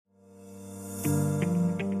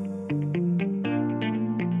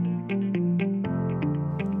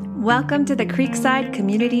Welcome to the Creekside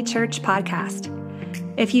Community Church podcast.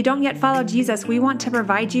 If you don't yet follow Jesus, we want to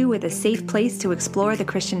provide you with a safe place to explore the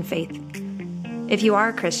Christian faith. If you are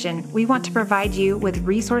a Christian, we want to provide you with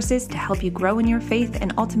resources to help you grow in your faith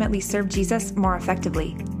and ultimately serve Jesus more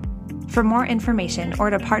effectively. For more information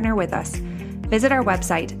or to partner with us, visit our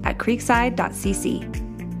website at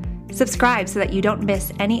creekside.cc. Subscribe so that you don't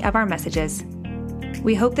miss any of our messages.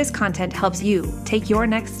 We hope this content helps you take your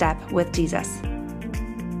next step with Jesus.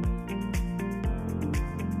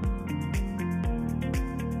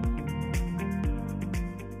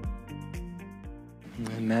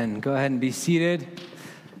 Amen. Go ahead and be seated.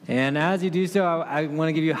 And as you do so, I want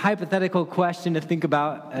to give you a hypothetical question to think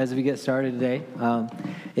about as we get started today.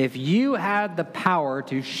 If you had the power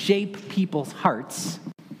to shape people's hearts,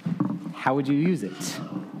 how would you use it?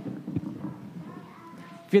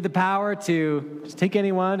 If you had the power to just take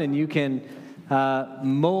anyone and you can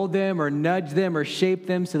mold them or nudge them or shape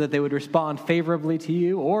them so that they would respond favorably to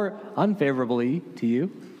you or unfavorably to you,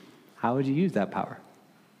 how would you use that power?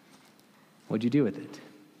 What would you do with it?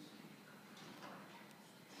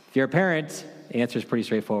 If you're a parent, the answer is pretty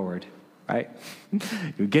straightforward, right?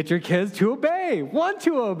 You get your kids to obey, want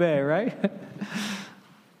to obey, right?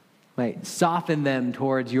 Like, soften them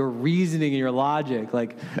towards your reasoning and your logic.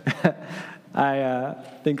 Like, I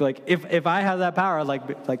think, like, if I have that power,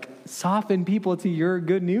 like soften people to your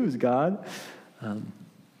good news, God.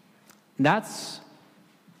 That's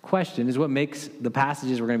question is what makes the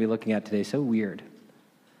passages we're going to be looking at today so weird.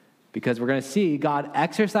 Because we're going to see God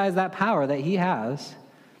exercise that power that he has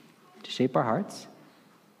to shape our hearts.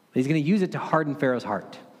 But he's going to use it to harden Pharaoh's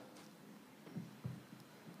heart.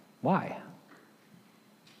 Why?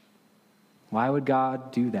 Why would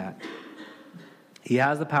God do that? He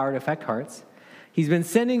has the power to affect hearts. He's been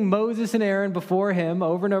sending Moses and Aaron before him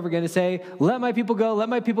over and over again to say, let my people go, let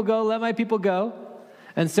my people go, let my people go.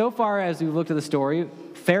 And so far as we've looked at the story,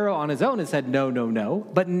 Pharaoh on his own has said no, no, no.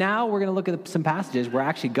 But now we're going to look at some passages where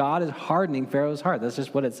actually God is hardening Pharaoh's heart. That's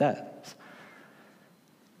just what it says.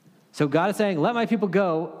 So God is saying, let my people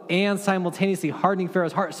go, and simultaneously hardening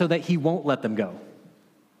Pharaoh's heart so that he won't let them go.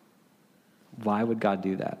 Why would God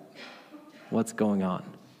do that? What's going on?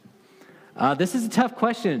 This is a tough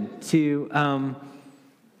question to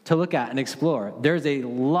look at and explore. There's a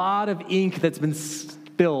lot of ink that's been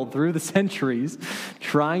spilled through the centuries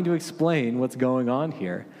trying to explain what's going on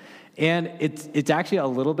here. And it's actually a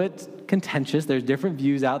little bit contentious. There's different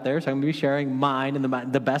views out there, so I'm going to be sharing mine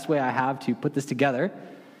and the best way I have to put this together.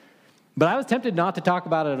 But I was tempted not to talk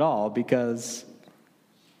about it at all because,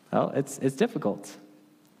 well, it's difficult.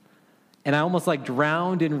 And I almost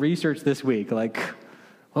drowned in research this week. Well,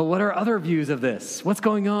 what are other views of this? What's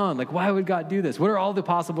going on? Why would God do this? What are all the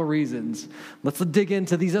possible reasons? Let's dig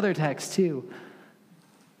into these other texts too.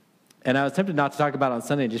 And I was tempted not to talk about it on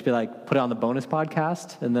Sunday and just be put it on the bonus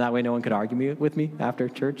podcast, and that way no one could argue with me after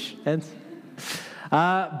church ends.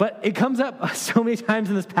 But it comes up so many times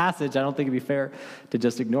in this passage, I don't think it'd be fair to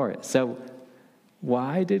just ignore it. So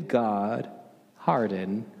why did God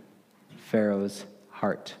harden Pharaoh's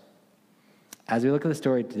heart? As we look at the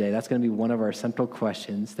story today, that's going to be one of our central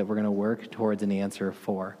questions that we're going to work towards an answer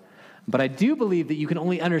for. But I do believe that you can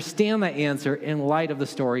only understand that answer in light of the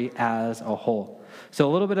story as a whole. So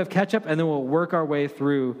a little bit of catch up, and then we'll work our way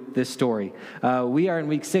through this story. We are in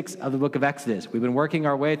week 6 of the book of Exodus. We've been working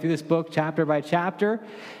our way through this book chapter by chapter.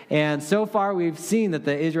 And so far we've seen that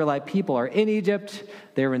the Israelite people are in Egypt.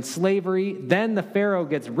 They're in slavery. Then the Pharaoh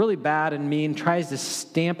gets really bad and mean, tries to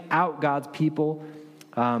stamp out God's people,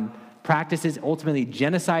 practices ultimately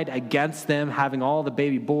genocide against them, having all the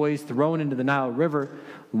baby boys thrown into the Nile River.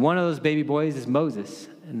 One of those baby boys is Moses.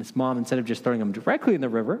 And his mom, instead of just throwing him directly in the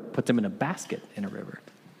river, puts him in a basket in a river.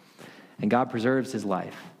 And God preserves his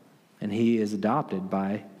life. And he is adopted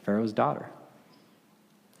by Pharaoh's daughter.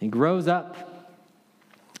 He grows up.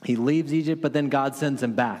 He leaves Egypt, but then God sends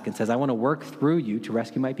him back and says, I want to work through you to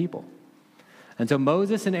rescue my people. And so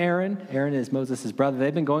Moses and Aaron is Moses' brother,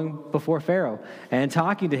 they've been going before Pharaoh and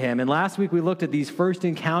talking to him. And last week we looked at these first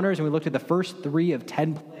encounters, and we looked at the first 3 of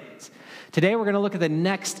 10 plagues. Today we're going to look at the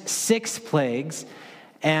next 6 plagues.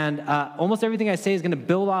 And almost everything I say is going to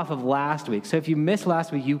build off of last week. So if you missed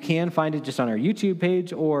last week, you can find it just on our YouTube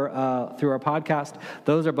page or through our podcast.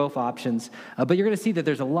 Those are both options. But you're going to see that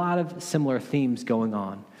there's a lot of similar themes going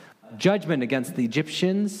on. Judgment against the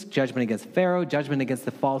Egyptians, judgment against Pharaoh, judgment against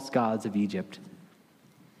the false gods of Egypt.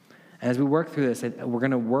 As we work through this, we're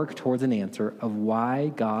going to work towards an answer of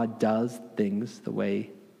why God does things the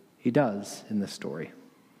way he does in this story.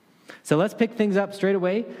 So let's pick things up straight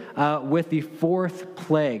away with the fourth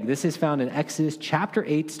plague. This is found in Exodus chapter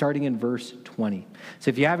 8, starting in verse 20. So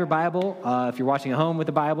if you have your Bible, if you're watching at home with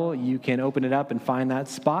the Bible, you can open it up and find that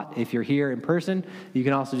spot. If you're here in person, you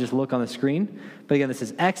can also just look on the screen. But again, this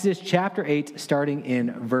is Exodus chapter 8, starting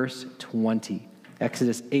in verse 20.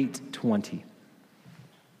 Exodus 8:20.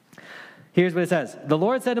 Here's what it says. The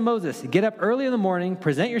Lord said to Moses, "Get up early in the morning,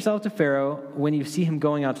 present yourself to Pharaoh when you see him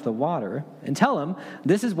going out to the water, and tell him,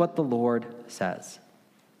 this is what the Lord says.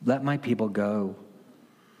 Let my people go,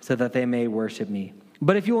 so that they may worship me.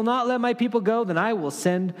 But if you will not let my people go, then I will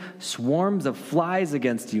send swarms of flies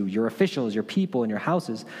against you, your officials, your people, and your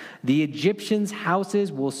houses. The Egyptians'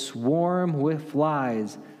 houses will swarm with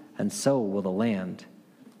flies, and so will the land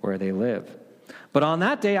where they live. But on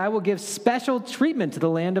that day, I will give special treatment to the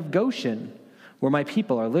land of Goshen, where my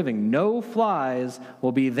people are living. No flies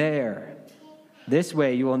will be there. This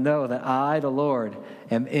way you will know that I, the Lord,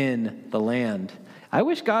 am in the land." I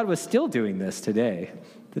wish God was still doing this today.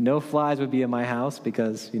 The no flies would be in my house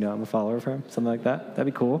because, I'm a follower of him, something like that.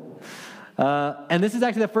 That'd be cool. And this is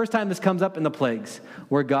actually the first time this comes up in the plagues,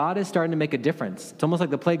 where God is starting to make a difference. It's almost like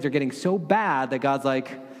the plagues are getting so bad that God's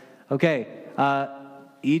like, okay,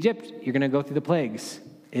 Egypt, you're going to go through the plagues.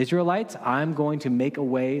 Israelites, I'm going to make a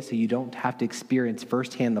way so you don't have to experience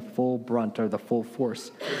firsthand the full brunt or the full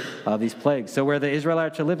force of these plagues. So where the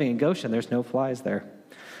Israelites are living in Goshen, there's no flies there.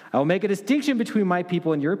 I will make a distinction between my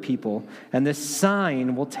people and your people, and this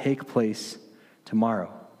sign will take place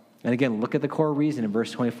tomorrow. And again, look at the core reason in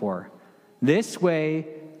verse 24. This way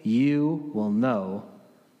you will know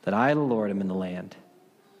that I, the Lord, am in the land.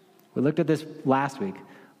 We looked at this last week.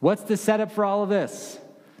 What's the setup for all of this?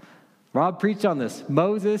 Rob preached on this.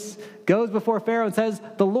 Moses goes before Pharaoh and says,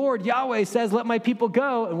 the Lord, Yahweh, says, let my people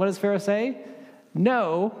go. And what does Pharaoh say?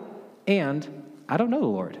 No, and I don't know the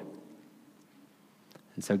Lord.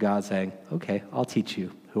 And so God's saying, okay, I'll teach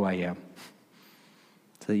you who I am,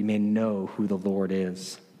 so that you may know who the Lord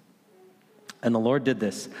is. And the Lord did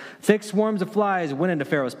this. Thick swarms of flies went into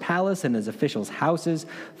Pharaoh's palace and his officials' houses.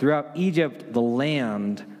 Throughout Egypt, the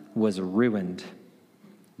land was ruined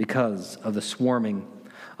because of the swarming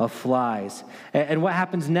of flies. And what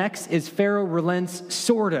happens next is Pharaoh relents,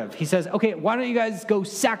 sort of. He says, okay, why don't you guys go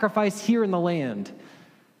sacrifice here in the land?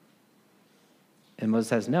 And Moses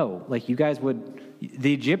says, no,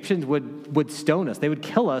 the Egyptians would stone us. They would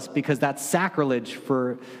kill us because that's sacrilege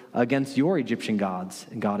against your Egyptian gods.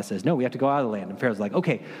 And God says, no, we have to go out of the land. And Pharaoh's like,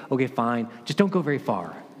 okay, fine. Just don't go very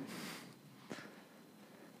far.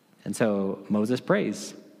 And so Moses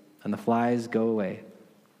prays, and the flies go away.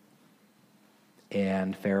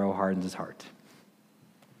 And Pharaoh hardens his heart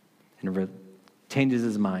and changes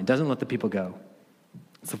his mind, doesn't let the people go.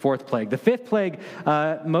 It's the fourth plague. The fifth plague,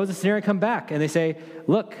 Moses and Aaron come back, and they say,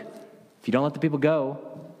 look, if you don't let the people go,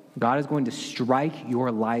 God is going to strike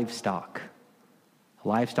your livestock, the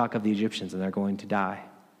livestock of the Egyptians, and they're going to die.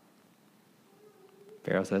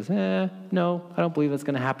 Pharaoh says, no, I don't believe that's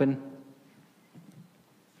going to happen.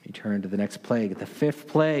 He turned to the next plague, the fifth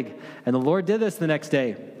plague, and the Lord did this the next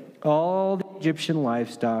day. All the Egyptian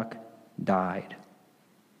livestock died,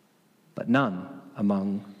 but none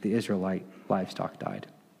among the Israelite livestock died.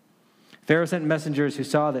 Pharaoh sent messengers who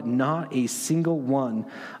saw that not a single one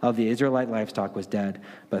of the Israelite livestock was dead,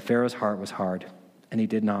 but Pharaoh's heart was hard, and he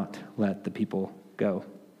did not let the people go.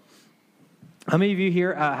 How many of you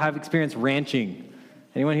here have experienced ranching?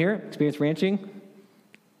 Anyone here experience ranching?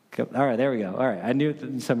 All right, there we go. All right, I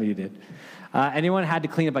knew some of you did. Anyone had to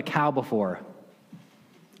clean up a cow before?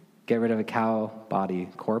 Get rid of a cow body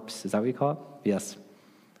corpse. Is that what you call it? Yes.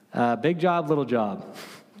 Big job, little job.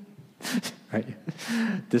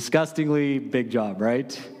 Right? Disgustingly big job,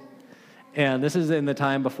 right? And this is in the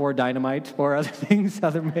time before dynamite or other things,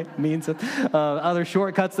 other means, other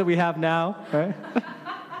shortcuts that we have now, right?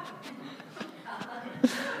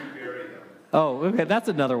 Oh, okay, that's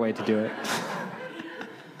another way to do it.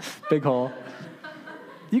 Big hole.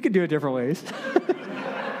 You can do it different ways.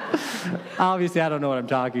 Obviously, I don't know what I'm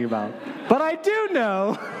talking about. But I do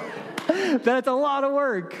know that it's a lot of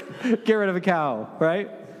work. Get rid of a cow, right?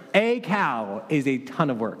 A cow is a ton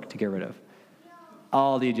of work to get rid of.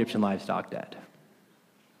 All the Egyptian livestock dead.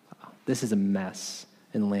 This is a mess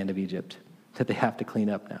in the land of Egypt that they have to clean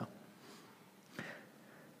up now.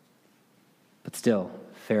 But still,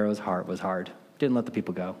 Pharaoh's heart was hard. Didn't let the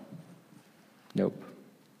people go. Nope.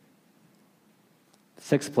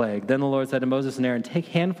 Sixth plague. Then the Lord said to Moses and Aaron, take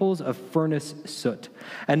handfuls of furnace soot.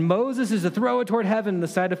 And Moses is to throw it toward heaven in the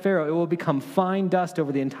sight of Pharaoh. It will become fine dust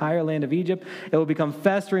over the entire land of Egypt. It will become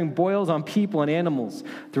festering boils on people and animals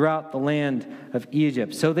throughout the land of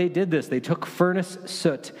Egypt. So they did this. They took furnace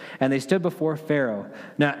soot and they stood before Pharaoh.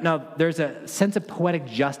 Now there's a sense of poetic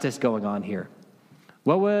justice going on here.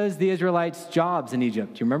 What was the Israelites' jobs in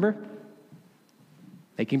Egypt? Do you remember?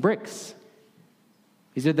 Making bricks.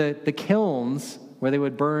 These are the kilns where they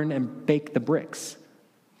would burn and bake the bricks.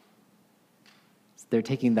 So they're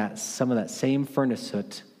taking some of that same furnace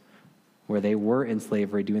soot where they were in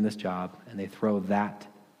slavery doing this job, and they throw that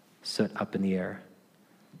soot up in the air,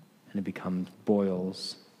 and it becomes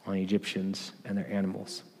boils on Egyptians and their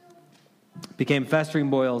animals. It became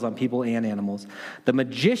festering boils on people and animals. The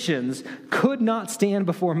magicians could not stand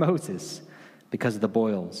before Moses because of the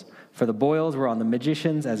boils, for the boils were on the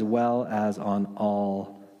magicians as well as on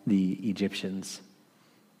all the Egyptians.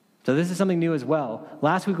 So this is something new as well.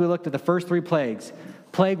 Last week we looked at the first three plagues.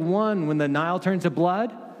 Plague 1, when the Nile turns to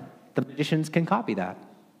blood, the magicians can copy that.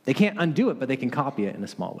 They can't undo it, but they can copy it in a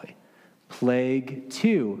small way. Plague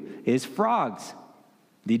 2 is frogs.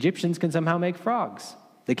 The Egyptians can somehow make frogs.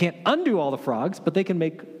 They can't undo all the frogs, but they can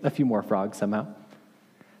make a few more frogs somehow.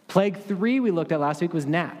 Plague 3 we looked at last week was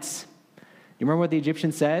gnats. You remember what the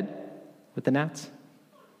Egyptians said with the gnats?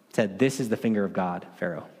 It said, this is the finger of God,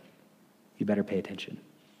 Pharaoh. You better pay attention.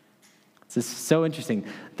 This is so interesting.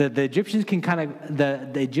 The Egyptians can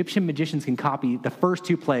the Egyptian magicians can copy the first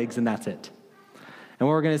two plagues, and that's it. And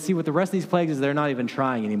what we're going to see with the rest of these plagues is they're not even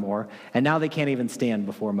trying anymore, and now they can't even stand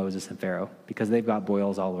before Moses and Pharaoh because they've got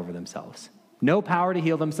boils all over themselves. No power to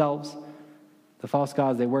heal themselves. The false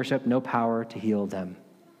gods they worship, no power to heal them.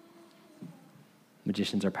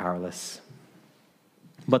 Magicians are powerless.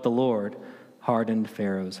 But the Lord hardened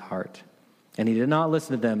Pharaoh's heart, and he did not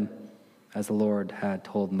listen to them as the Lord had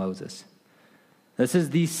told Moses. This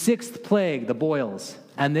is the sixth plague, the boils.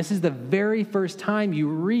 And this is the very first time you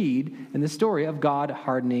read in the story of God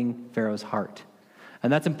hardening Pharaoh's heart.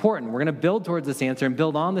 And that's important. We're going to build towards this answer and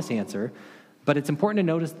build on this answer. But it's important to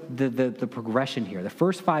notice the progression here. The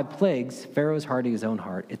first 5 plagues, Pharaoh's hardening his own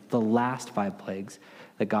heart. It's the last 5 plagues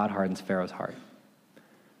that God hardens Pharaoh's heart.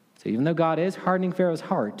 So even though God is hardening Pharaoh's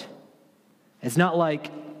heart, it's not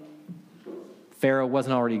like Pharaoh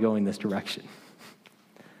wasn't already going this direction.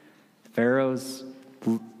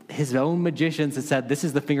 His own magicians had said, this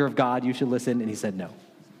is the finger of God, you should listen, and he said no.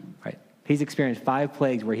 Right? He's experienced 5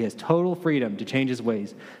 plagues where he has total freedom to change his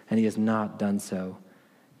ways, and he has not done so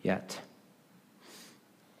yet.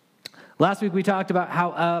 Last week we talked about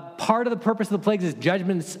how part of the purpose of the plagues is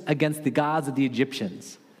judgments against the gods of the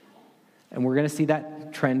Egyptians. And we're going to see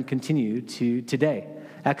that trend continue to today.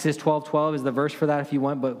 Exodus 12:12 is the verse for that if you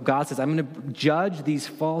want, but God says, I'm going to judge these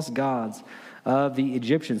false gods of the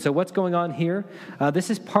Egyptians. So what's going on here?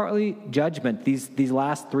 This is partly judgment, these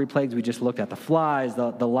last 3 plagues we just looked at, the flies,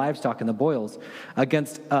 the livestock, and the boils,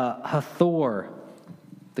 against Hathor,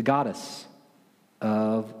 the goddess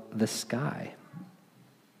of the sky.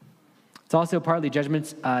 It's also partly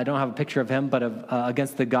judgments, I don't have a picture of him, but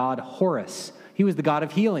against the god Horus. He was the god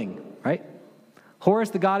of healing, right?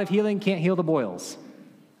 Horus, the god of healing, can't heal the boils.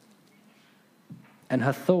 And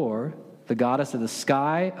Hathor, the goddess of the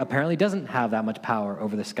sky, apparently doesn't have that much power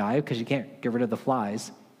over the sky because you can't get rid of the flies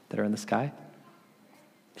that are in the sky.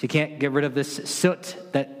 She can't get rid of this soot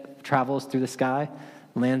that travels through the sky,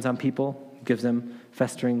 lands on people, gives them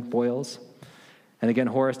festering boils. And again,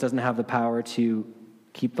 Horus doesn't have the power to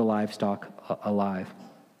keep the livestock alive.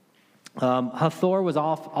 Hathor was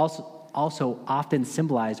also often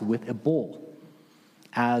symbolized with a bull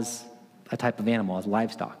as a type of animal, as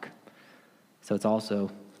livestock. So it's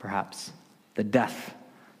also perhaps the death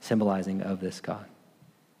symbolizing of this god.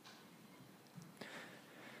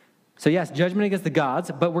 So yes, judgment against the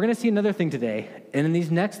gods, but we're going to see another thing today. And in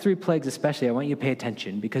these next 3 plagues especially, I want you to pay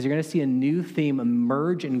attention because you're going to see a new theme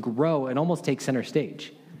emerge and grow and almost take center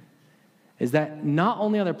stage. Is that not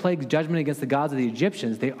only are there plagues judgment against the gods of the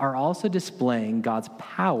Egyptians, they are also displaying God's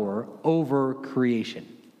power over creation.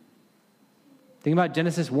 Think about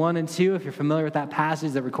Genesis 1 and 2, if you're familiar with that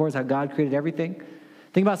passage that records how God created everything.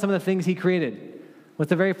 Think about some of the things he created. What's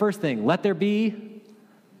the very first thing? Let there be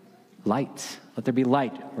light. Let there be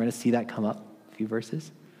light. We're going to see that come up a few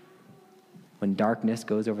verses. When darkness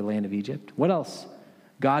goes over the land of Egypt. What else?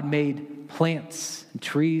 God made plants and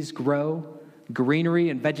trees grow. Greenery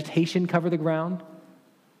and vegetation cover the ground.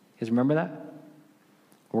 You guys remember that?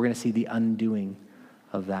 We're going to see the undoing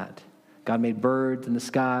of that. God made birds in the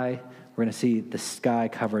sky. We're going to see the sky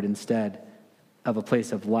covered instead of a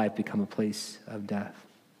place of life become a place of death.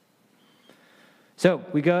 So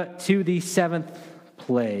we go to the 7th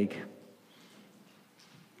plague.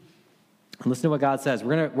 And listen to what God says.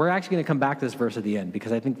 We're actually going to come back to this verse at the end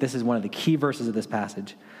because I think this is one of the key verses of this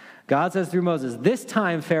passage. God says through Moses, "This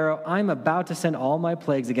time, Pharaoh, I'm about to send all my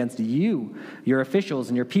plagues against you, your officials,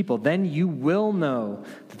 and your people. Then you will know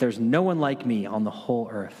that there's no one like me on the whole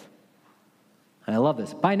earth." And I love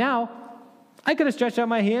this. By now, I could have stretched out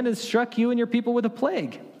my hand and struck you and your people with a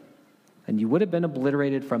plague, and you would have been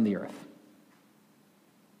obliterated from the earth.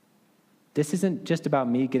 This isn't just about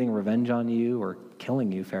me getting revenge on you or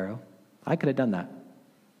killing you, Pharaoh. I could have done that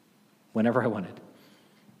whenever I wanted.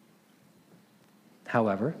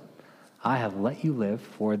 However, I have let you live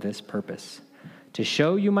for this purpose, to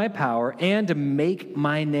show you my power and to make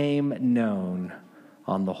my name known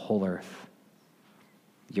on the whole earth.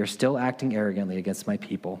 You're still acting arrogantly against my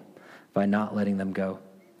people by not letting them go.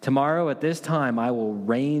 Tomorrow at this time, I will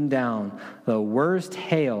rain down the worst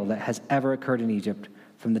hail that has ever occurred in Egypt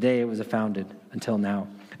from the day it was founded until now.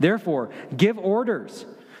 Therefore, give orders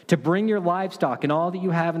to bring your livestock and all that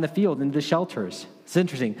you have in the field into the shelters. It's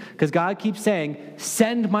interesting because God keeps saying,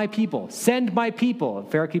 send my people, send my people.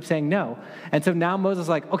 Pharaoh keeps saying no. And so now Moses is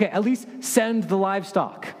like, okay, at least send the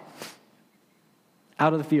livestock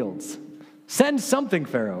out of the fields. Send something,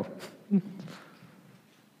 Pharaoh.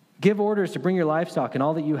 Give orders to bring your livestock and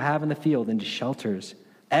all that you have in the field into shelters.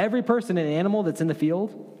 Every person and animal that's in the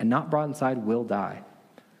field and not brought inside will die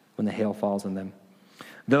when the hail falls on them.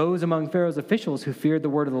 Those among Pharaoh's officials who feared the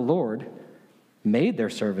word of the Lord made their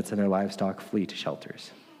servants and their livestock flee to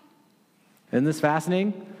shelters. Isn't this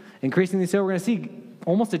fascinating? Increasingly so, we're going to see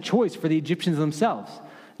almost a choice for the Egyptians themselves.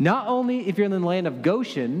 Not only if you're in the land of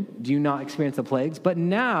Goshen do you not experience the plagues, but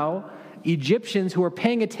now Egyptians who are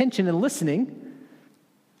paying attention and listening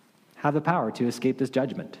have the power to escape this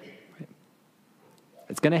judgment.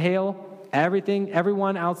 It's going to hail.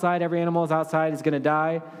 Everyone outside, every animal is outside is going to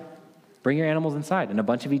die. Bring your animals inside. And a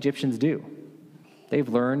bunch of Egyptians do. They've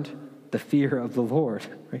learned the fear of the Lord.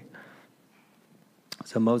 Right?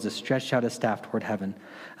 So Moses stretched out his staff toward heaven,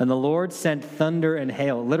 and the Lord sent thunder and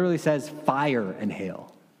hail. It literally says fire and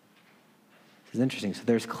hail. This is interesting. So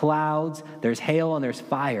there's clouds, there's hail, and there's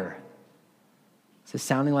fire. Is this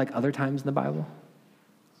sounding like other times in the Bible?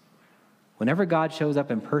 Whenever God shows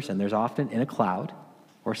up in person, there's often in a cloud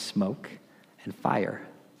or smoke and fire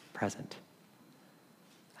present.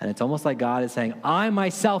 And it's almost like God is saying, I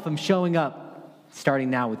myself am showing up starting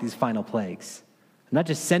now with these final plagues. I'm not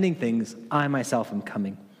just sending things, I myself am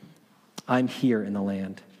coming. I'm here in the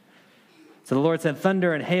land. So the Lord sent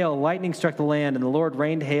thunder and hail, lightning struck the land, and the Lord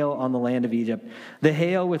rained hail on the land of Egypt. The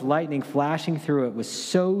hail with lightning flashing through it was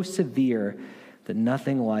so severe that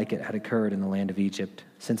nothing like it had occurred in the land of Egypt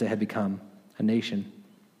since it had become a nation.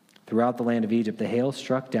 Throughout the land of Egypt, the hail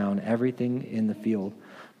struck down everything in the field,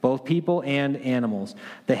 both people and animals.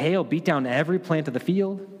 The hail beat down every plant of the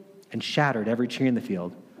field and shattered every tree in the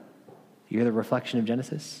field. You hear the reflection of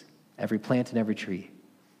Genesis? Every plant and every tree.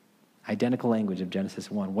 Identical language of Genesis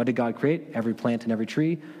 1. What did God create? Every plant and every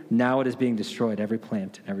tree. Now it is being destroyed, every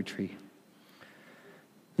plant and every tree.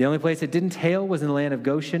 The only place it didn't hail was in the land of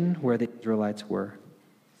Goshen, where the Israelites were.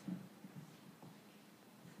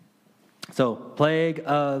 So, plague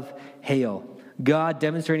of hail. God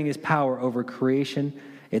demonstrating his power over creation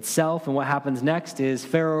itself. And what happens next is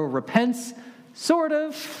Pharaoh repents, sort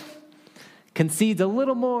of, concedes a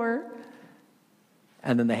little more,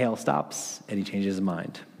 and then the hail stops, and he changes his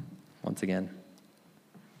mind once again.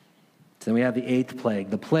 So then we have the eighth plague,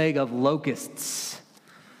 the plague of locusts.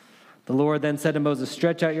 The Lord then said to Moses,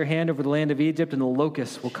 stretch out your hand over the land of Egypt, and the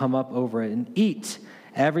locusts will come up over it and eat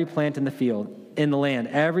every plant in the field, in the land,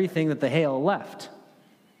 everything that the hail left.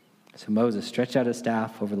 So Moses stretched out his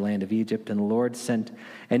staff over the land of Egypt, and the Lord sent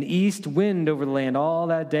an east wind over the land all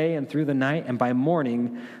that day and through the night, and by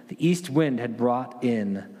morning the east wind had brought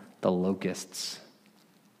in the locusts.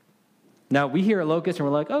 Now, we hear a locust and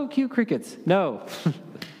we're like, oh, cute crickets. No.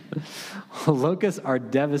 Locusts are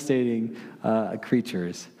devastating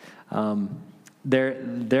creatures.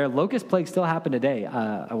 Their locust plague still happen today.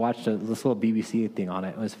 I watched this little BBC thing on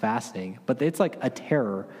it. It was fascinating. But it's like a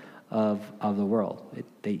terror of the world.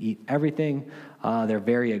 They eat everything. They're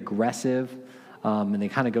very aggressive. And they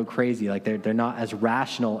kind of go crazy. Like they're not as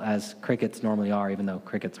rational as crickets normally are, even though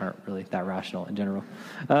crickets aren't really that rational in general.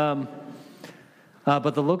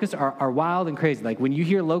 But the locusts are wild and crazy. Like when you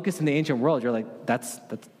hear locusts in the ancient world, you're like, that's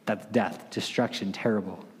death, destruction,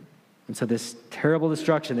 terrible. And so this terrible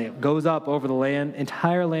destruction that goes up over the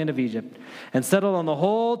entire land of Egypt and settled on the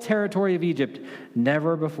whole territory of Egypt.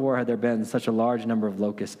 Never before had there been such a large number of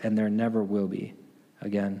locusts, and there never will be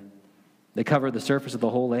again. They covered the surface of the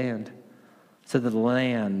whole land, so that the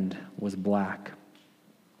land was black,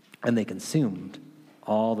 and they consumed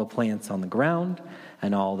all the plants on the ground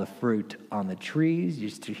and all the fruit on the trees. You're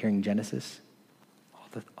just hearing Genesis.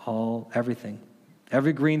 Everything.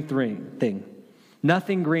 Every green thing.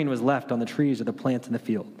 Nothing green was left on the trees or the plants in the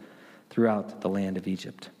field throughout the land of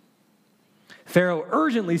Egypt. Pharaoh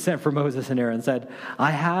urgently sent for Moses and Aaron and said,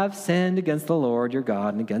 I have sinned against the Lord your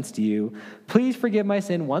God and against you. Please forgive my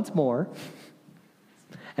sin once more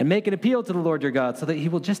and make an appeal to the Lord your God so that he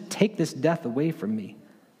will just take this death away from me.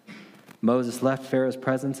 Moses left Pharaoh's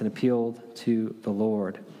presence and appealed to the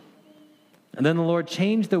Lord. And then the Lord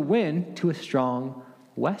changed the wind to a strong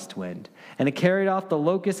west wind, and it carried off the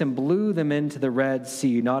locusts and blew them into the Red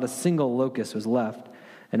Sea. Not a single locust was left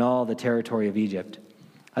in all the territory of Egypt.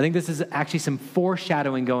 I think this is actually some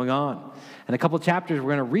foreshadowing going on. In a couple chapters,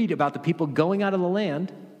 we're going to read about the people going out of the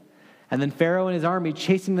land, and then Pharaoh and his army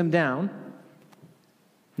chasing them down,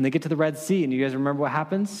 and they get to the Red Sea, and you guys remember what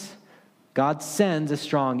happens? God sends a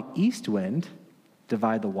strong east wind,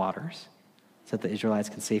 divide the waters, so that the Israelites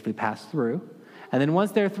can safely pass through. And then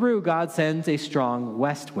once they're through, God sends a strong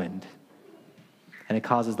west wind, and it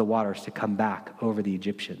causes the waters to come back over the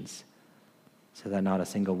Egyptians, so that not a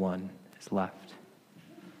single one is left.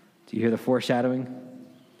 Do you hear the foreshadowing?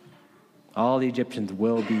 All the Egyptians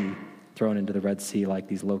will be thrown into the Red Sea like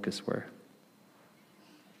these locusts were.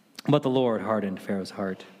 But the Lord hardened Pharaoh's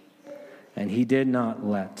heart, and he did not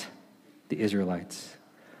let the Israelites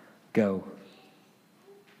go.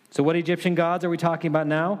 So what Egyptian gods are we talking about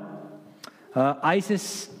now?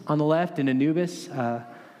 Isis on the left and Anubis.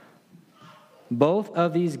 Both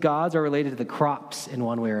of these gods are related to the crops in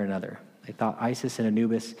one way or another. They thought Isis and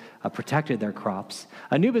Anubis protected their crops.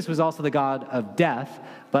 Anubis was also the god of death,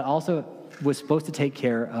 but also was supposed to take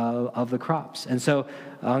care of the crops. And so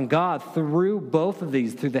God, through both of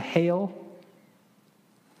these, through the hail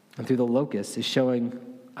and through the locusts, is showing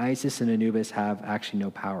Isis and Anubis have actually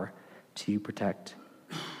no power to protect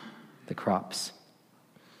the crops.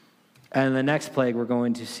 And in the next plague, we're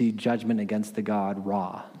going to see judgment against the god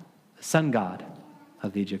Ra, the sun god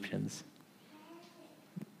of the Egyptians.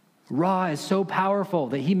 Ra is so powerful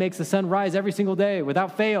that he makes the sun rise every single day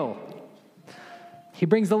without fail. He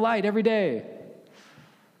brings the light every day.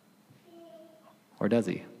 Or does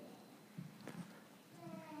he?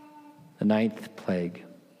 The ninth plague.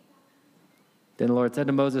 Then the Lord said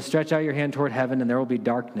to Moses, stretch out your hand toward heaven, and there will be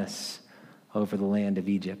darkness over the land of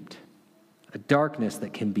Egypt, a darkness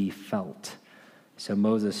that can be felt. So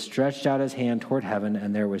Moses stretched out his hand toward heaven,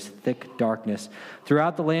 and there was thick darkness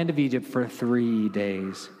throughout the land of Egypt for 3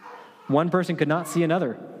 days. One person could not see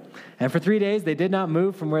another. And for 3 days they did not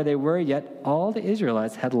move from where they were, yet all the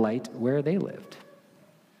Israelites had light where they lived.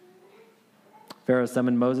 Pharaoh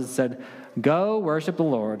summoned Moses and said, go worship the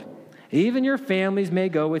Lord. Even your families may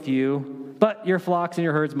go with you, but your flocks and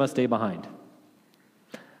your herds must stay behind.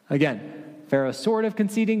 Again, Pharaoh sort of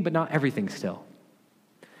conceding, but not everything still.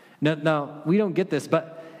 Now, we don't get this,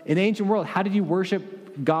 but in the ancient world, how did you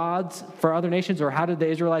worship gods for other nations, or how did the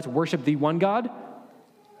Israelites worship the one God?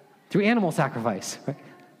 Through animal sacrifice. Right?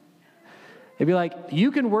 It'd be like,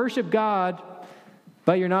 you can worship God,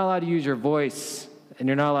 but you're not allowed to use your voice, and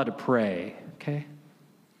you're not allowed to pray. Okay?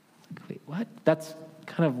 Wait, what? That's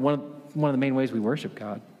kind of one of the main ways we worship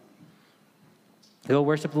God. Go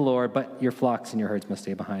worship the Lord, but your flocks and your herds must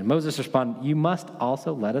stay behind. Moses responded, you must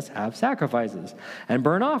also let us have sacrifices and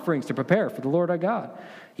burn offerings to prepare for the Lord our God.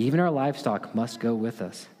 Even our livestock must go with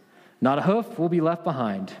us. Not a hoof will be left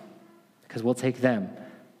behind, because we'll take them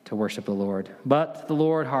to worship the Lord. But the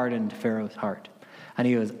Lord hardened Pharaoh's heart, and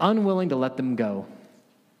he was unwilling to let them go.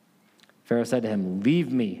 Pharaoh said to him,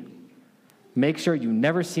 leave me. Make sure you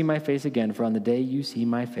never see my face again, for on the day you see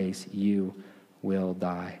my face, you will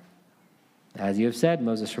die. As you have said,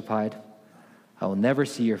 Moses replied, I will never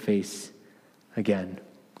see your face again.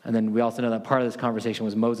 And then we also know that part of this conversation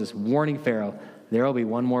was Moses warning Pharaoh, there will be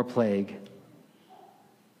one more plague.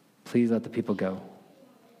 Please let the people go.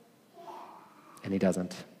 And he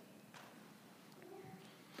doesn't.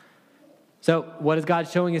 So what is God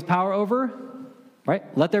showing his power over? Right?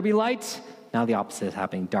 Let there be light. Now the opposite is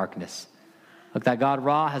happening, darkness. Look, that God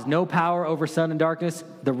Ra has no power over sun and darkness.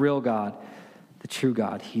 The real God, the true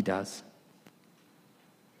God, he does.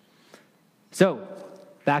 So,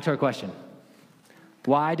 back to our question.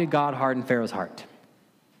 Why did God harden Pharaoh's heart?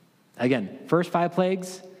 Again, first 5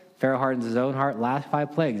 plagues, Pharaoh hardens his own heart. Last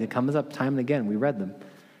 5 plagues, it comes up time and again. We read them.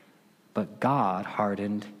 But God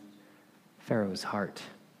hardened Pharaoh's heart.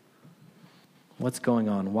 What's going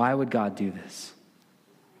on? Why would God do this?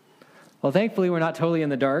 Well, thankfully, we're not totally in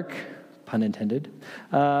the dark, pun intended,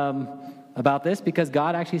 about this, because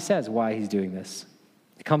God actually says why he's doing this.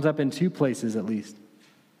 It comes up in 2 places at least.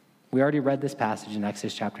 We already read this passage in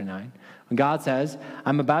Exodus chapter 9. When God says,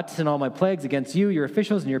 I'm about to send all my plagues against you, your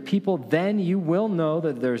officials, and your people, then you will know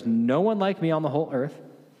that there's no one like me on the whole earth.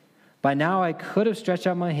 By now I could have stretched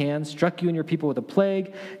out my hand, struck you and your people with a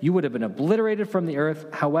plague. You would have been obliterated from the earth.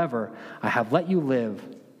 However, I have let you live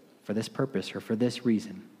for this purpose or for this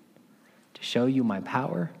reason, to show you my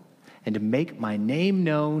power and to make my name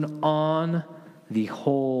known on the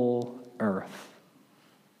whole earth.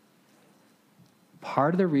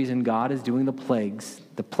 Part of the reason God is doing the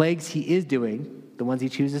plagues he is doing, the ones he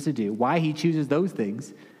chooses to do, why he chooses those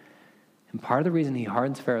things, and part of the reason he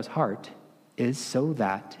hardens Pharaoh's heart is so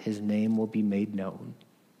that his name will be made known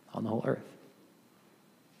on the whole earth.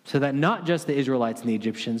 So that not just the Israelites and the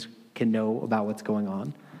Egyptians can know about what's going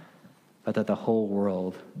on, but that the whole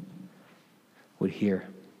world would hear.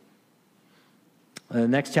 The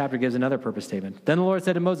next chapter gives another purpose statement. Then the Lord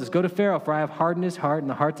said to Moses, go to Pharaoh, for I have hardened his heart and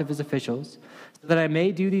the hearts of his officials, so that I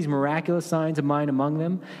may do these miraculous signs of mine among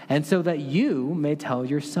them, and so that you may tell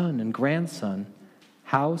your son and grandson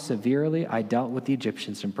how severely I dealt with the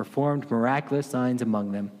Egyptians and performed miraculous signs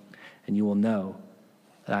among them, and you will know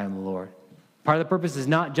that I am the Lord. Part of the purpose is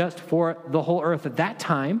not just for the whole earth at that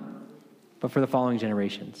time, but for the following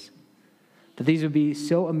generations. That these would be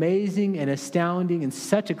so amazing and astounding and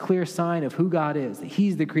such a clear sign of who God is, that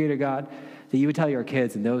he's the creator God, that you would tell your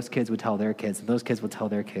kids, and those kids would tell their kids, and those kids would tell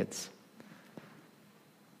their kids.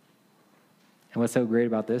 And what's so great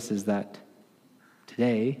about this is that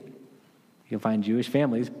today, you can find Jewish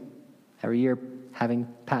families every year having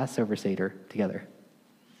Passover Seder together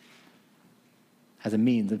as a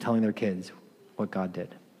means of telling their kids what God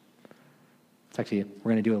did. It's actually,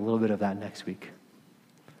 we're going to do a little bit of that next week.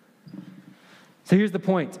 So here's the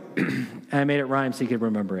point, and I made it rhyme so you could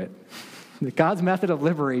remember it. That God's method of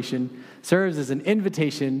liberation serves as an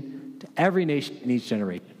invitation to every nation in each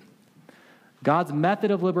generation. God's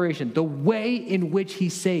method of liberation, the way in which he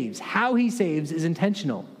saves, how he saves is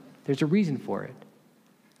intentional. There's a reason for it.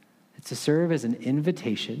 It's to serve as an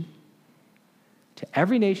invitation to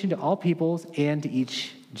every nation, to all peoples, and to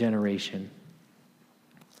each generation.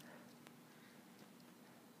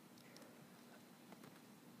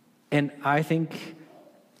 And I think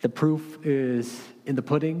the proof is in the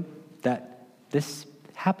pudding that this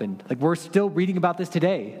happened. Like, we're still reading about this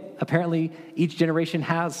today. Apparently, each generation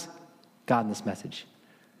has gotten this message.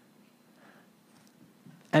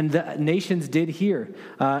 And the nations did hear.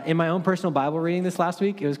 In my own personal Bible reading this last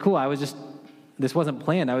week, it was cool. This wasn't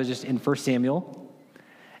planned. I was just in 1 Samuel.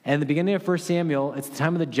 And the beginning of 1 Samuel, it's the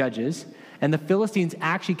time of the judges, and the Philistines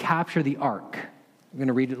actually capture the ark. We're going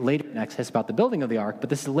to read it later in Exodus about the building of the ark, but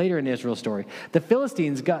this is later in Israel's story. The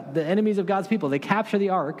Philistines, the enemies of God's people, they capture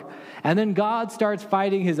the ark, and then God starts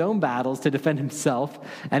fighting his own battles to defend himself,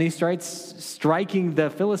 and he starts striking the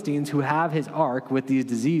Philistines who have his ark with these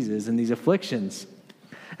diseases and these afflictions.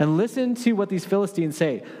 And listen to what these Philistines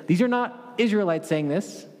say. These are not Israelites saying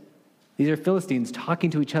this. These are Philistines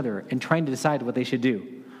talking to each other and trying to decide what they should do.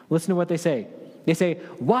 Listen to what they say. They say,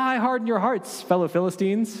 "Why harden your hearts, fellow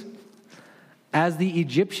Philistines, as the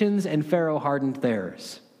Egyptians and Pharaoh hardened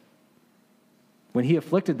theirs? When he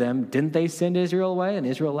afflicted them, didn't they send Israel away and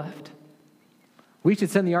Israel left? We should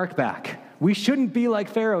send the ark back. We shouldn't be like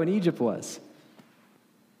Pharaoh in Egypt was."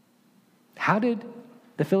 How did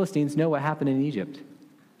the Philistines know what happened in Egypt?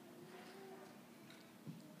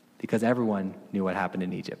 Because everyone knew what happened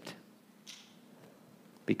in Egypt.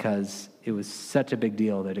 Because it was such a big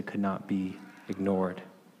deal that it could not be ignored.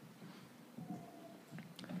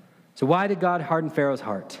 So why did God harden Pharaoh's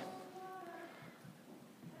heart?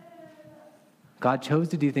 God chose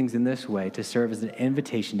to do things in this way to serve as an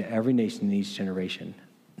invitation to every nation in each generation.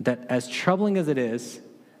 That as troubling as it is,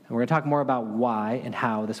 and we're going to talk more about why and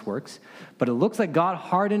how this works, but it looks like God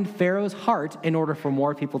hardened Pharaoh's heart in order for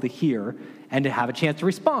more people to hear and to have a chance to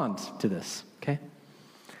respond to this, okay?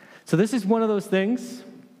 So this is one of those things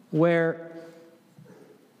where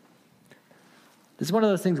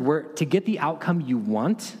to get the outcome you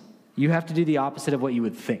want, you have to do the opposite of what you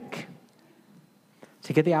would think.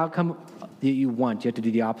 To get the outcome that you want, you have to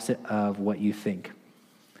do the opposite of what you think.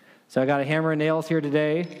 So I got a hammer and nails here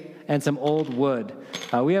today and some old wood.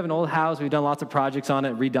 We have an old house. We've done lots of projects on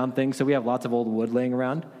it, redone things, so we have lots of old wood laying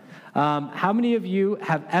around. How many of you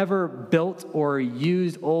have ever built or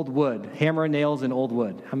used old wood, hammer and nails and old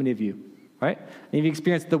wood? How many of you? Right? And you've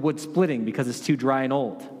experienced the wood splitting because it's too dry and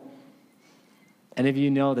old. And if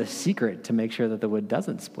you know the secret to make sure that the wood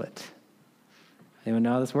doesn't split. Anyone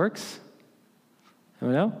know how this works?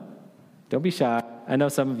 Anyone know? Don't be shy. I know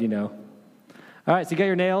some of you know. All right, so you got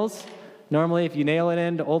your nails. Normally, if you nail it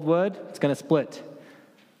into old wood, it's going to split.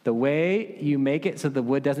 The way you make it so the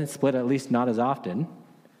wood doesn't split, at least not as often,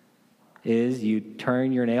 is you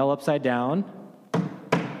turn your nail upside down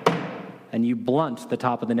and you blunt the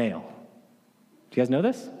top of the nail. Do you guys know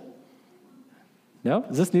this? No?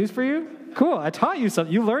 Is this news for you? Cool, I taught you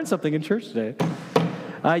something. You learned something in church today.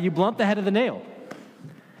 You blunt the head of the nail.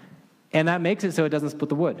 And that makes it so it doesn't split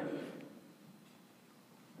the wood.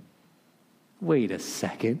 Wait a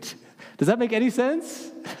second. Does that make any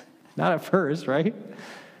sense? Not at first, right?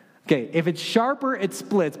 Okay, if it's sharper, it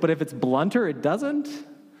splits, but if it's blunter, it doesn't?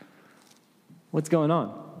 What's going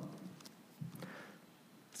on?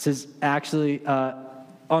 This is actually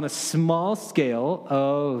on a small scale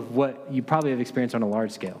of what you probably have experienced on a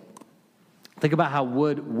large scale. Think about how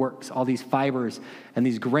wood works, all these fibers and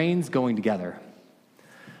these grains going together.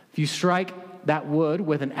 If you strike that wood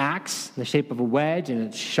with an axe in the shape of a wedge and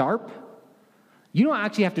it's sharp, you don't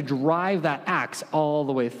actually have to drive that axe all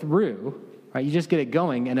the way through, right? You just get it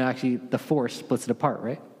going and actually the force splits it apart,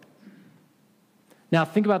 right? Now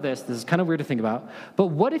think about this. This is kind of weird to think about. But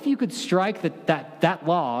what if you could strike that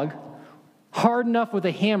log hard enough with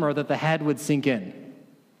a hammer that the head would sink in?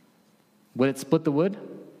 Would it split the wood?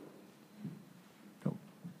 No.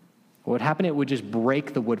 What would happen? It would just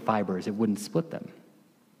break the wood fibers. It wouldn't split them.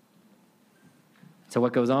 So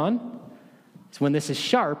what goes on? So when this is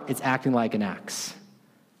sharp, it's acting like an axe,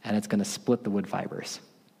 and it's going to split the wood fibers.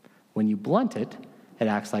 When you blunt it, it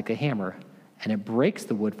acts like a hammer, and it breaks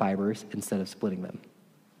the wood fibers instead of splitting them.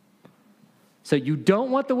 So you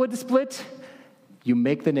don't want the wood to split, you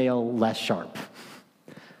make the nail less sharp.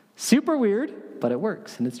 Super weird, but it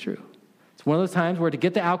works, and it's true. It's one of those times where to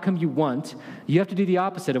get the outcome you want, you have to do the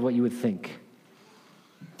opposite of what you would think.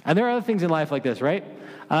 And there are other things in life like this, right?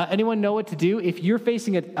 Anyone know what to do? If you're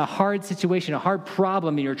facing a hard situation, a hard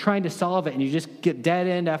problem, and you're trying to solve it, and you just get dead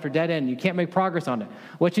end after dead end, and you can't make progress on it,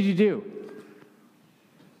 what should you do?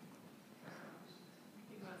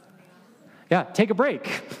 Yeah, take a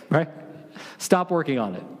break, right? Stop working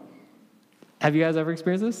on it. Have you guys ever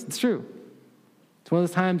experienced this? It's true. It's one of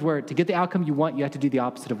those times where to get the outcome you want, you have to do the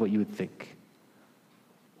opposite of what you would think.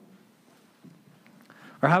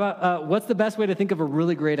 Or how about, what's the best way to think of a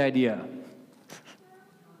really great idea?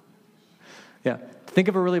 Yeah, think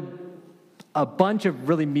of a bunch of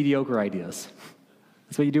really mediocre ideas.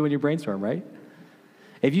 That's what you do when you brainstorm, right?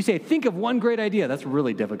 If you say, think of one great idea, that's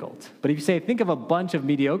really difficult. But if you say, think of a bunch of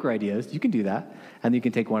mediocre ideas, you can do that, and you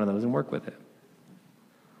can take one of those and work with it.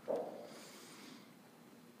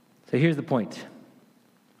 So here's the point.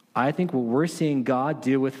 I think what we're seeing God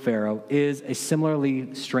do with Pharaoh is a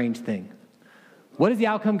similarly strange thing. What is the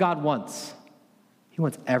outcome God wants? He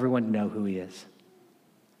wants everyone to know who he is.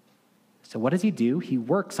 So what does he do? He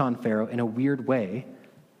works on Pharaoh in a weird way,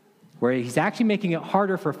 where he's actually making it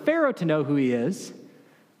harder for Pharaoh to know who he is,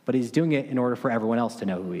 but he's doing it in order for everyone else to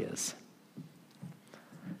know who he is.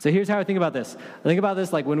 So here's how I think about this. I think about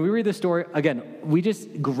this like when we read this story, again, we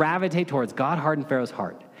just gravitate towards God hardened Pharaoh's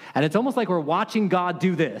heart. And it's almost like we're watching God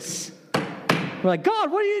do this. We're like, God,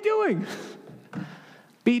 what are you doing?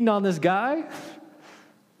 Beating on this guy?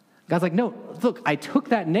 God's like, no, look, I took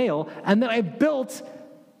that nail and then I built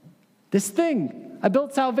this thing. I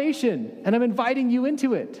built salvation and I'm inviting you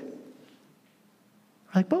into it.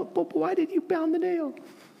 I'm like, but why did you pound the nail?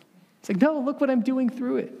 It's like, no, look what I'm doing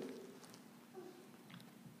through it.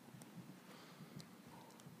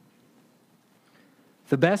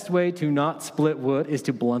 The best way to not split wood is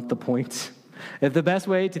to blunt the point. If the best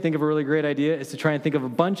way to think of a really great idea is to try and think of a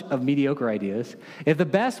bunch of mediocre ideas, if the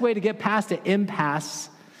best way to get past an impasse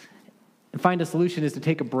and find a solution is to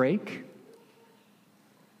take a break,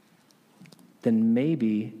 then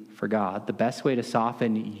maybe for God, the best way to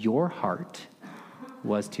soften your heart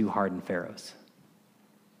was to harden Pharaoh's.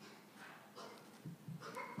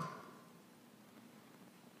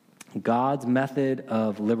 God's method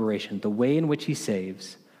of liberation, the way in which he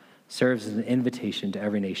saves, serves as an invitation to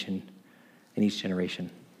every nation in each generation.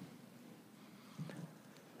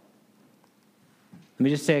 Let me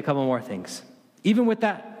just say a couple more things. Even with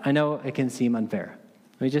that, I know it can seem unfair.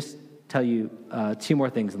 Let me just tell you two more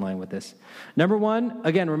things in line with this. Number one,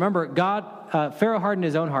 again, remember, Pharaoh hardened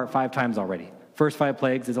his own heart 5 times already. First 5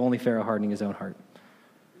 plagues is only Pharaoh hardening his own heart.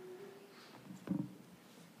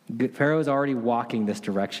 Pharaoh is already walking this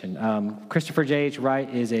direction. Christopher J.H.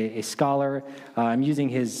 Wright is a scholar. I'm using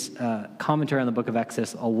his commentary on the book of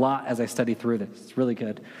Exodus a lot as I study through this. It's really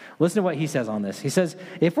good. Listen to what he says on this. He says,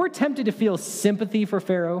 if we're tempted to feel sympathy for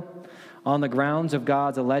Pharaoh on the grounds of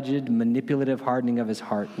God's alleged manipulative hardening of his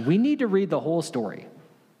heart, we need to read the whole story,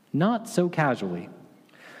 not so casually.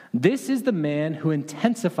 This is the man who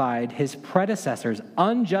intensified his predecessor's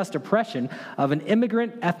unjust oppression of an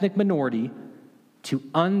immigrant ethnic minority to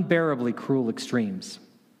unbearably cruel extremes.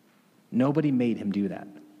 Nobody made him do that.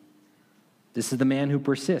 This is the man who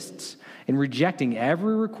persists in rejecting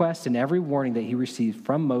every request and every warning that he received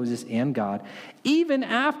from Moses and God, even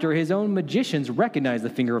after his own magicians recognize the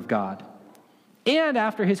finger of God, and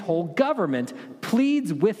after his whole government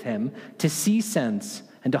pleads with him to see sense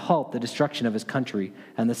and to halt the destruction of his country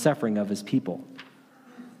and the suffering of his people.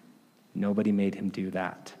 Nobody made him do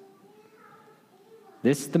that.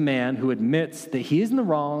 This is the man who admits that he is in the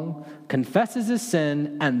wrong, confesses his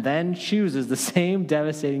sin, and then chooses the same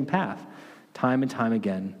devastating path time and time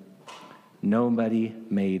again. Nobody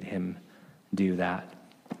made him do that.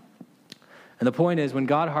 And the point is, when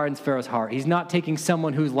God hardens Pharaoh's heart, he's not taking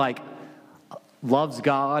someone who's loves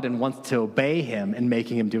God and wants to obey him and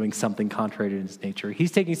making him doing something contrary to his nature.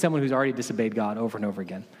 He's taking someone who's already disobeyed God over and over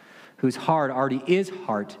again, whose heart is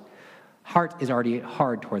already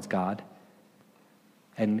hard towards God,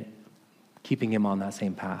 and keeping him on that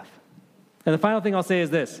same path. And the final thing I'll say is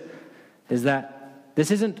that this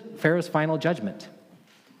isn't Pharaoh's final judgment.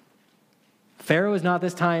 Pharaoh is not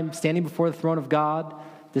this time standing before the throne of God.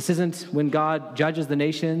 This isn't when God judges the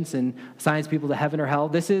nations and assigns people to heaven or hell.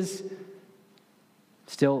 This is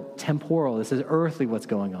still temporal. This is earthly what's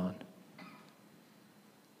going on.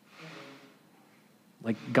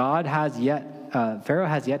 Pharaoh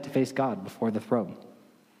has yet to face God before the throne.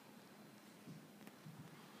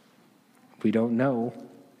 We don't know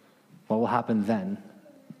what will happen then,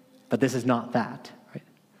 but this is not that, right?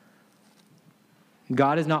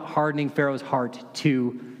 God is not hardening Pharaoh's heart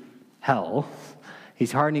to hell.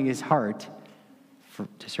 He's hardening his heart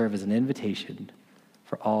to serve as an invitation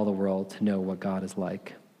for all the world to know what God is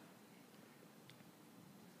like.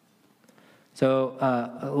 So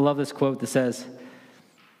I love this quote that says,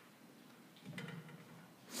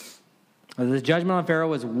 the judgment on Pharaoh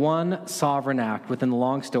was one sovereign act within the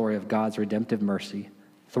long story of God's redemptive mercy,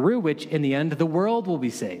 through which, in the end, the world will be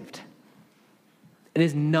saved. It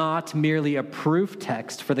is not merely a proof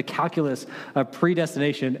text for the calculus of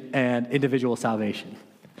predestination and individual salvation.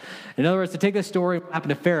 In other words, to take this story, what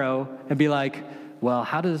happened to Pharaoh, and be like, well,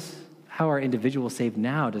 how are individuals saved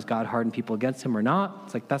now? Does God harden people against him or not?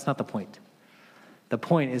 It's that's not the point. The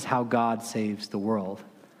point is how God saves the world,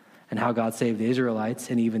 and how God saved the Israelites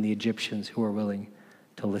and even the Egyptians who were willing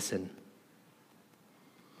to listen.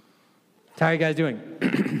 How are you guys doing?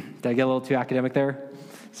 Did I get a little too academic there?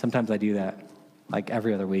 Sometimes I do that,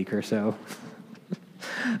 every other week or so.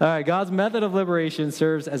 All right, God's method of liberation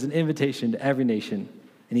serves as an invitation to every nation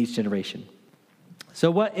in each generation. So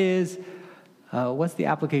what's the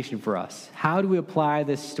application for us? How do we apply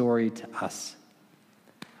this story to us?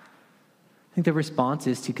 I think the response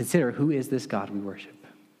is to consider, who is this God we worship?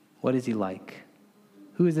 What is he like?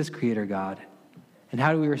 Who is this creator God? And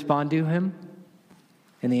how do we respond to him?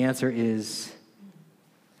 And the answer is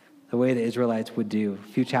the way the Israelites would do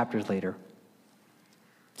a few chapters later.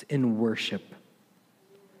 It's in worship.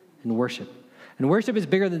 In worship. And worship is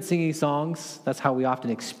bigger than singing songs. That's how we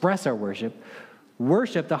often express our worship.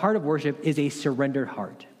 Worship, the heart of worship, is a surrendered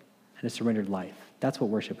heart and a surrendered life. That's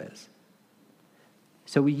what worship is.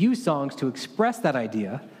 So we use songs to express that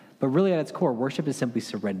idea, but really at its core, worship is simply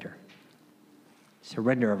surrender.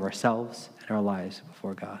 Surrender of ourselves and our lives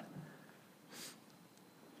before God.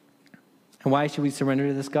 And why should we surrender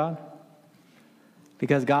to this God?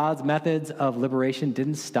 Because God's methods of liberation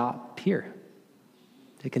didn't stop here.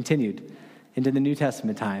 They continued into the New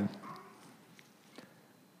Testament time.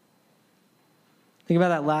 Think about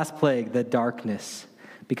that last plague, the darkness,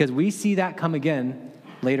 because we see that come again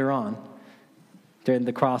later on during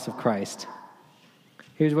the cross of Christ.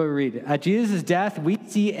 Here's what we read. At Jesus' death, we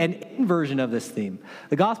see an inversion of this theme.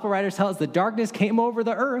 The gospel writers tell us the darkness came over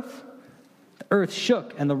the earth. The earth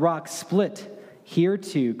shook and the rocks split. Here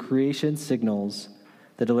too, creation signals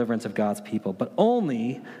the deliverance of God's people, but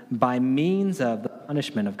only by means of the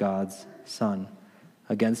punishment of God's Son,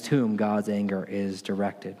 against whom God's anger is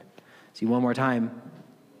directed. See, one more time,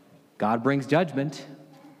 God brings judgment,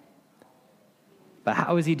 but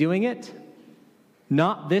how is he doing it?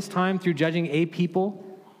 Not this time through judging a people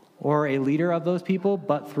or a leader of those people,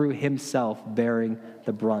 but through himself bearing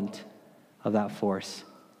the brunt of that force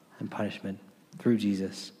and punishment through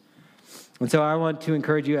Jesus. And so I want to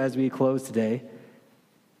encourage you as we close today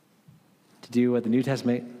to do what the New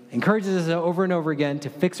Testament encourages us over and over again, to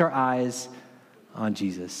fix our eyes on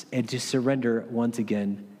Jesus and to surrender once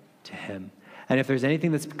again to him. And if there's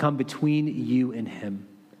anything that's come between you and him,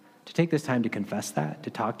 to take this time to confess that,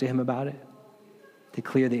 to talk to him about it, to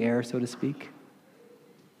clear the air, so to speak,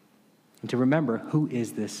 and to remember, who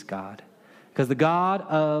is this God? Because the God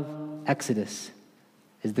of Exodus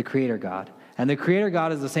is the creator God. And the creator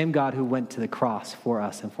God is the same God who went to the cross for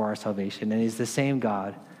us and for our salvation. And he's the same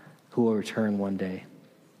God who will return one day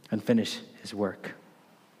and finish his work.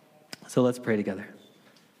 So let's pray together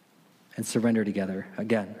and surrender together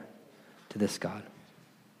again to this God.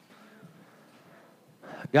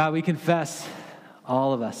 God, we confess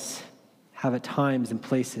all of us have at times and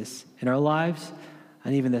places in our lives,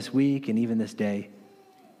 and even this week and even this day,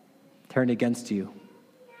 turned against you,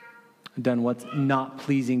 done what's not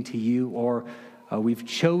pleasing to you, or we've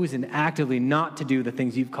chosen actively not to do the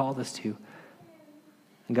things you've called us to.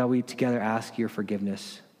 And God, we together ask your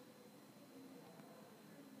forgiveness.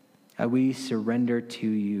 We surrender to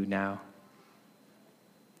you now.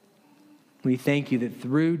 We thank you that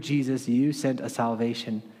through Jesus, you sent a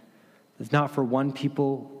salvation. It's not for one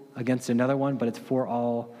people against another one, but it's for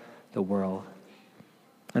all the world.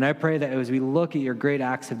 And I pray that as we look at your great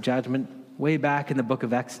acts of judgment way back in the book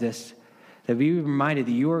of Exodus, that we be reminded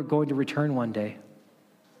that you are going to return one day.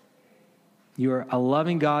 You are a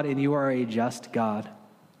loving God and you are a just God.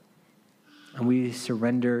 And we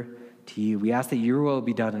surrender to you. We ask that your will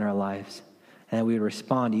be done in our lives and that we would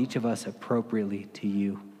respond, each of us, appropriately to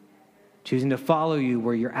you. Choosing to follow you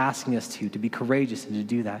where you're asking us to be courageous and to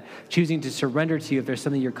do that. Choosing to surrender to you if there's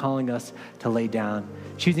something you're calling us to lay down.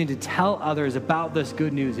 Choosing to tell others about this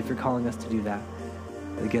good news if you're calling us to do that.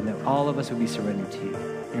 Again, that all of us would be surrendered to you.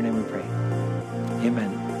 In your name we pray.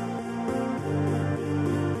 Amen.